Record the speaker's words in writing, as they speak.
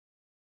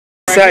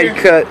This is how you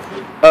cut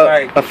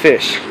up a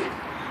fish.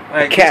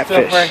 Like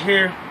catfish.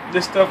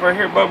 This stuff right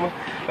here, Bubba.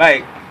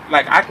 Like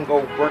I can go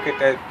work at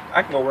that.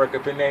 I can go work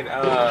up in that.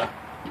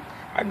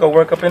 I can go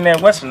work up in that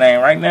what's the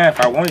name right now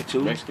if I wanted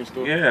to. Mexican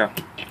store. Yeah,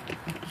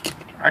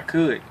 I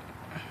could.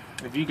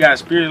 If you got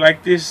spirit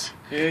like this,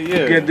 yeah,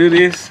 you can do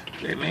this.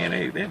 Man,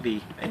 they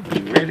be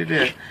ready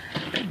to.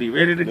 They be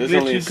ready to There's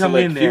let only you come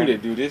in there.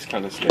 that do this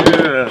kind of stuff.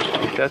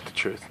 Yeah, that's the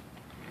truth.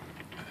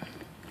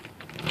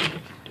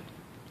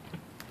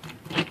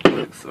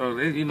 So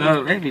they,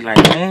 they be like,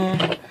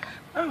 man,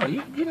 oh,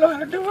 you know how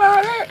to do all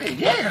that?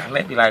 Yeah.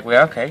 They be like,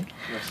 well, okay.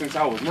 Well, since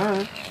I was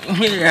 9.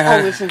 Yeah.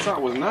 Only since I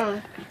was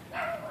 9.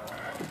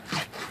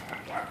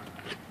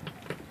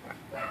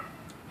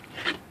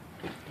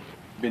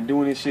 Been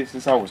doing this shit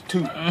since I was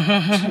 2.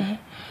 I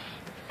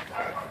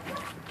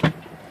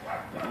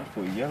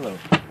feel yellow.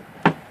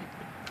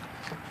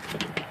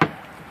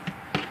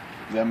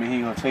 Does that mean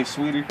he gonna taste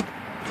sweeter?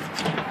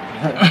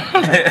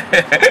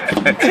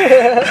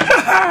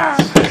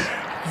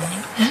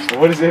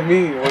 What does it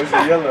mean? What is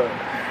it yellow?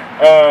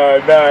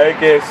 Nah, it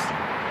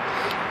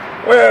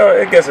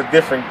gets a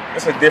different.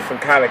 It's a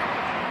different kind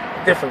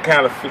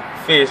of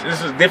fish.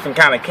 This is a different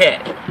kind of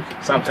cat.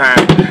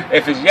 Sometimes,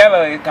 if it's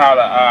yellow, it's called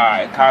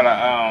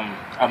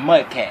a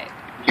mud cat.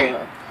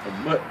 Yeah,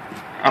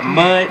 a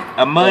mud.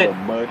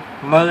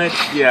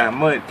 Yeah, a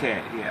mud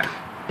cat. Yeah.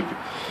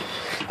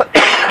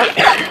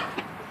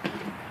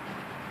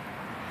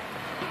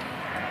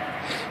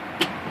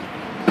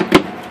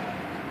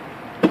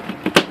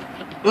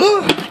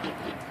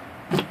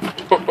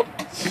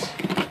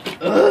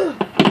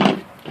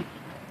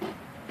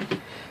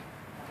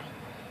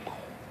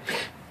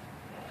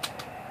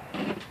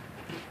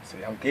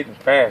 See, I'm getting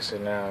faster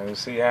now. You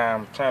see how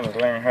I'm trying to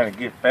learn how to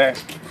get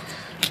faster,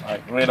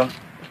 like with them.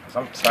 Cause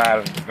I'm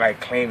tired of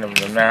like cleaning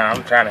them now.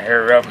 I'm trying to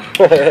hurry up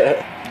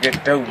and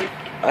get through.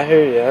 I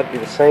hear you. I'd be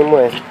the same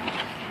way.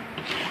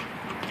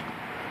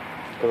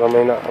 Because I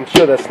mean, I'm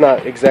sure that's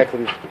not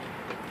exactly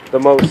the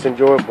most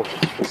enjoyable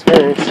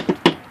experience,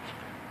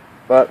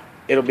 but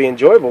it'll be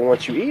enjoyable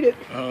once you eat it.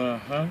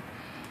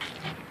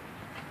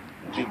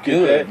 Be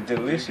good,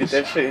 delicious.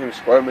 Get that shit him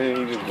squirming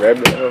and he just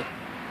grabbed it up.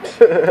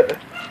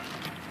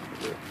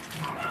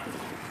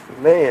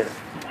 Man,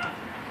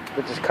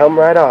 it just come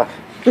right off.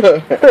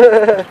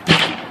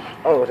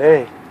 Oh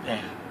dang!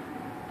 Damn.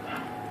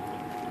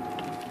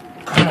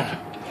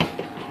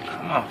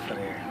 Come on for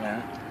there,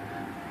 man.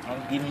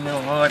 Don't give me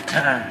no hard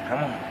time.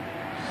 Come on.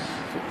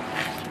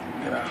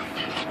 Get off.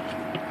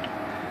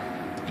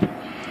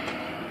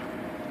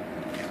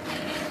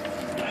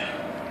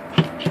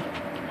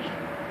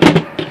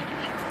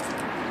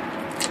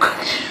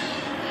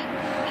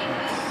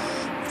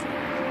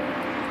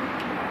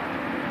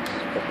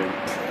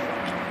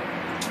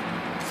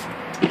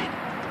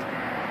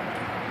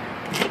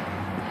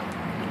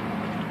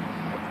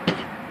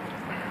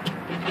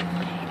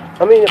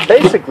 I mean, it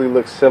basically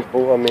looks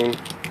simple. I mean,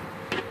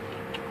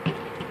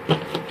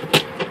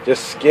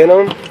 just skin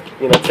them,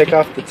 take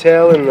off the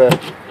tail and the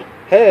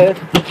head,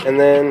 and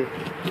then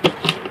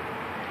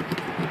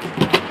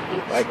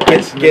like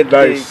get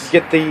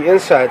the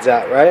insides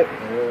out, right?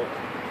 Yeah.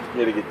 You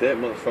gotta get that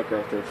motherfucker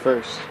out there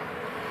first.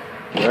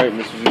 Alright,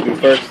 Mr. You do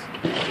first.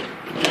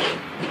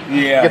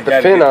 Yeah, get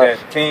the fin off. That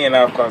fin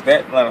off, cause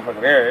that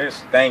motherfucker there is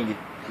stingy.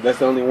 That's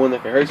the only one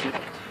that can hurt you.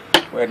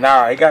 Well,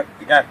 nah, he got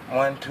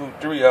 1, 2,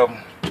 3 of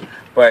them.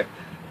 But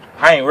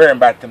I ain't worrying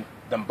about them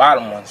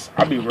bottom ones.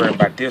 I'll be worrying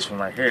about this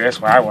one right here.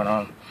 That's why I went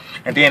on.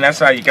 And then that's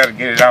how you got to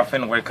get it off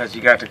anyway, because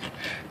you got to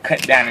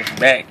cut down its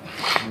back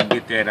and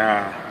get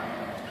that,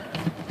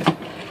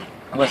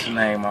 what's the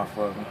name off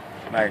of him?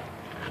 Like,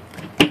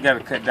 you got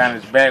to cut down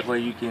its back where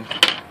you can...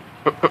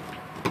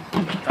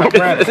 Stop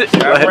running.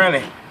 Stop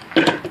running.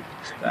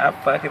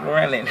 Stop fucking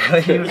running.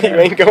 You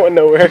ain't going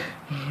nowhere.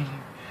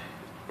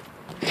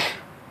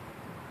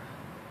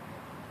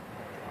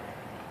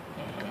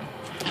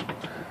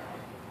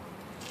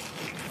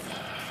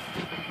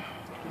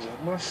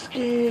 My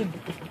skin.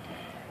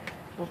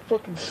 My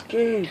fucking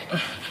skin.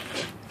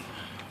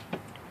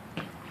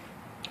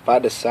 If I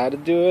decide to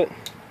do it,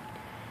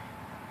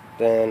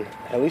 then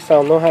at least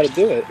I'll know how to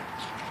do it.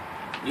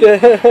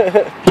 Yeah.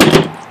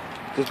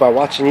 Just by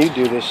watching you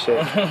do this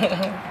shit.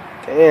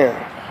 Damn.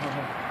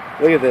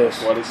 Look at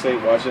this. Why they say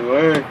watch and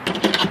learn.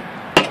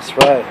 That's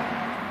right.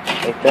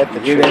 Ain't that the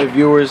You hear that,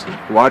 viewers?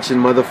 Watch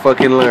and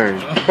motherfucking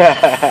learn.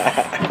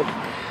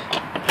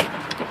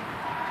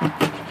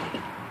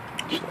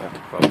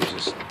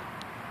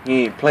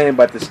 He ain't playing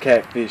about this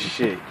catfish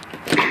shit.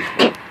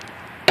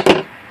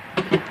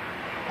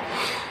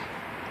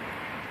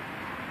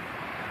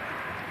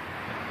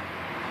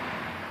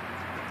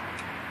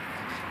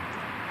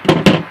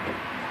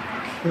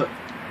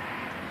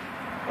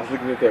 I was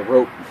looking at that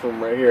rope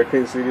from right here. I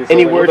couldn't see this.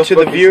 Any word to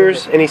the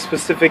viewers? Any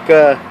specific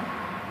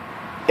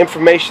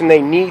information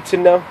they need to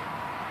know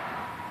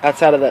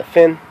outside of that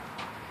fin?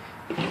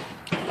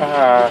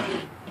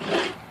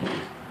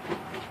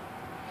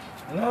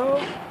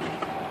 No.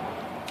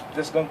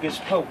 just gonna get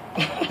poked.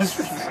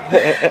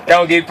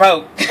 Don't get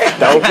poked.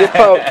 Don't get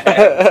poked.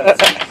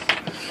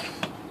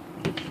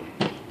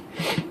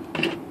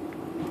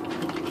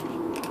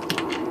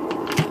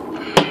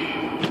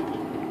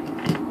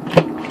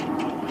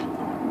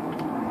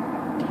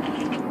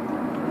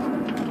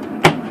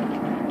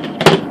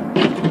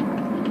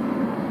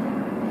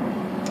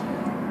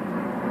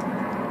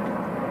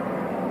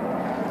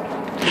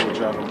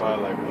 Driving by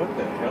like, what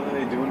the hell are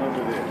they doing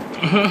over there?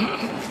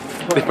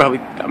 They probably,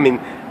 I mean,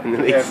 and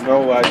then They they have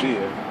no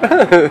idea.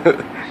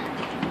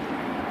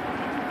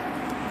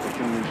 What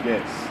can we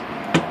guess?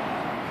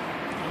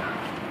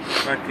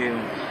 Fucking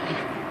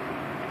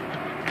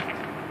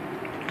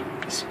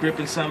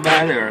scripting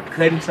somebody or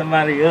cutting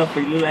somebody up, or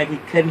you look like he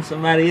cutting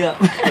somebody up.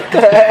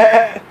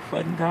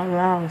 Fucking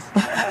 $100.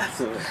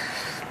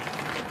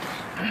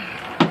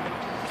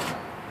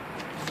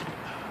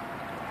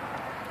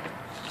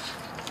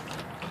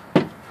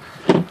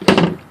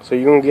 So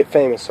you're gonna get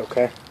famous,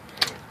 okay?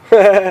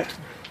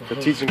 For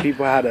teaching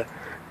people how to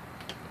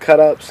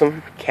cut up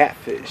some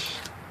catfish.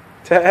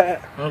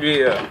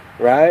 Yeah.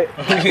 Right?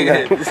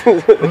 Yeah.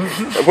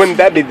 Wouldn't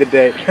that be the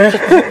day?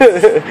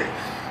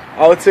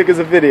 All it took is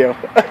a video.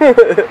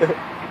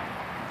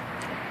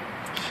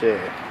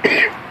 Shit.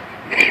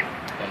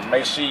 And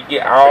make sure you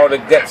get all the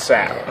guts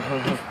out.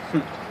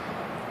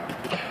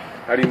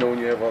 How do you know when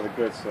you have all the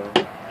guts though?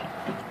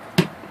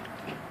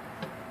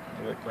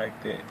 Look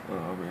like that. Oh,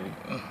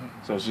 okay.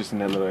 So it's just in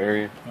that little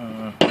area?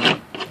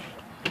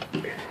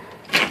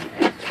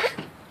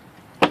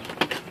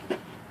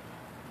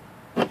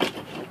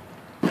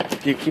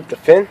 Do you keep the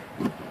fin?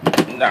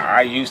 No,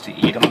 I used to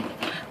eat them.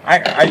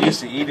 I used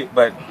to eat it,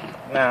 but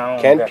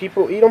now. Can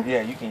people eat them?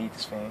 Yeah, you can eat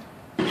this fin.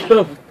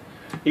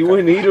 You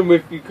wouldn't eat them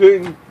if you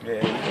couldn't. Yeah,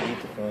 you can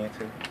eat the fin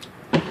too.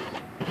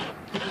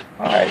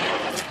 Alright,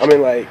 I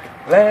mean, like,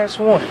 last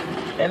one.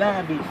 And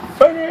I'll be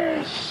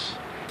finished.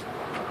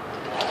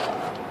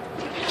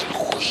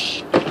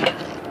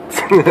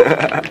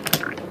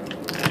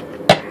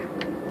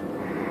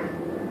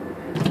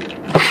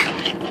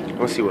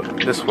 let's see what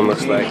this one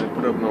looks He like. doesn't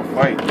put up no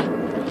fight.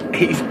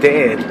 He's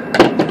dead.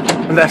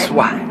 That's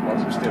why.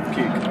 Watch him stiff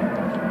kick.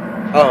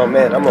 Oh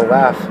man, I'm gonna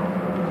laugh.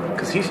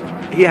 Cause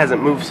he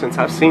hasn't moved since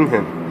I've seen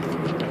him.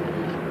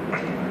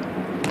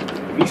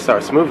 If he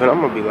starts moving,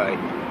 I'm gonna be like,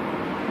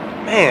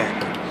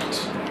 man.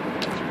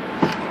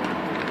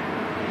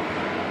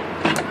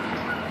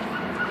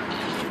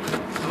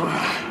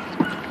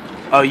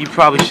 Oh, you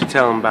probably should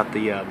tell him about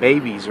the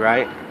babies,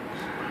 right?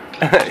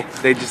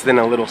 They just in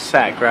a little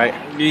sack, right?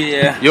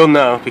 Yeah. You'll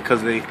know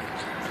because they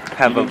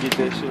have a Get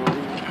that shit on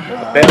you?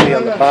 belly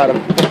on the bottom.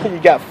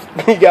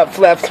 you got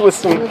flaps with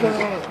some.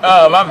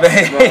 Oh, my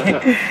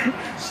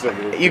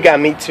bad. You got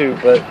me too,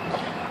 but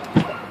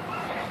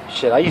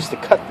shit, I used to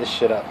cut this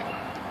shit up,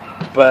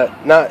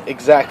 but not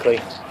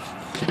exactly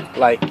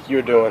like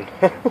you're doing.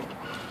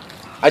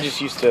 I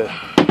just used to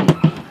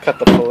cut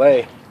the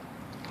fillet.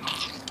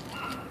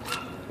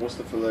 What's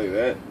the fillet?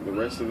 That? The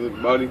rest of the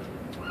body?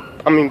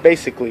 I mean,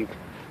 basically,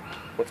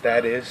 what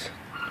that is,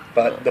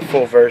 but the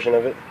full version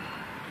of it.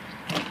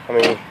 I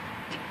mean,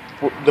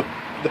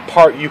 the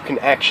part you can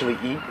actually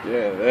eat.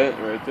 Yeah, that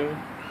right there.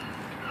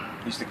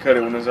 Used to cut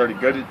it when it was already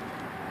gutted.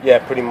 Yeah,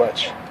 pretty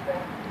much.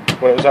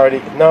 When it was already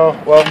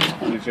well.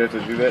 Did you have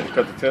to do that?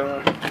 Cut the tail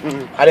off?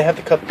 I didn't have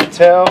to cut the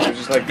tail. It was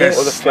just like Just this.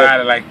 Or the slide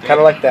fin. it like that. Kind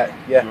of like that,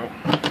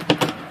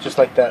 yeah. Just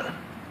like that.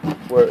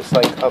 Where it's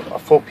like a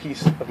full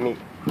piece of meat,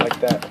 like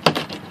that.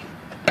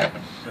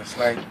 Just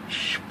like.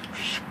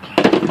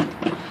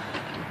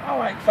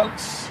 Alright,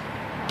 folks.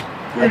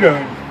 We're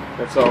done.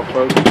 That's all,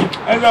 folks.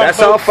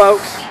 That's all,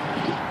 folks.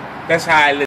 That's how I live.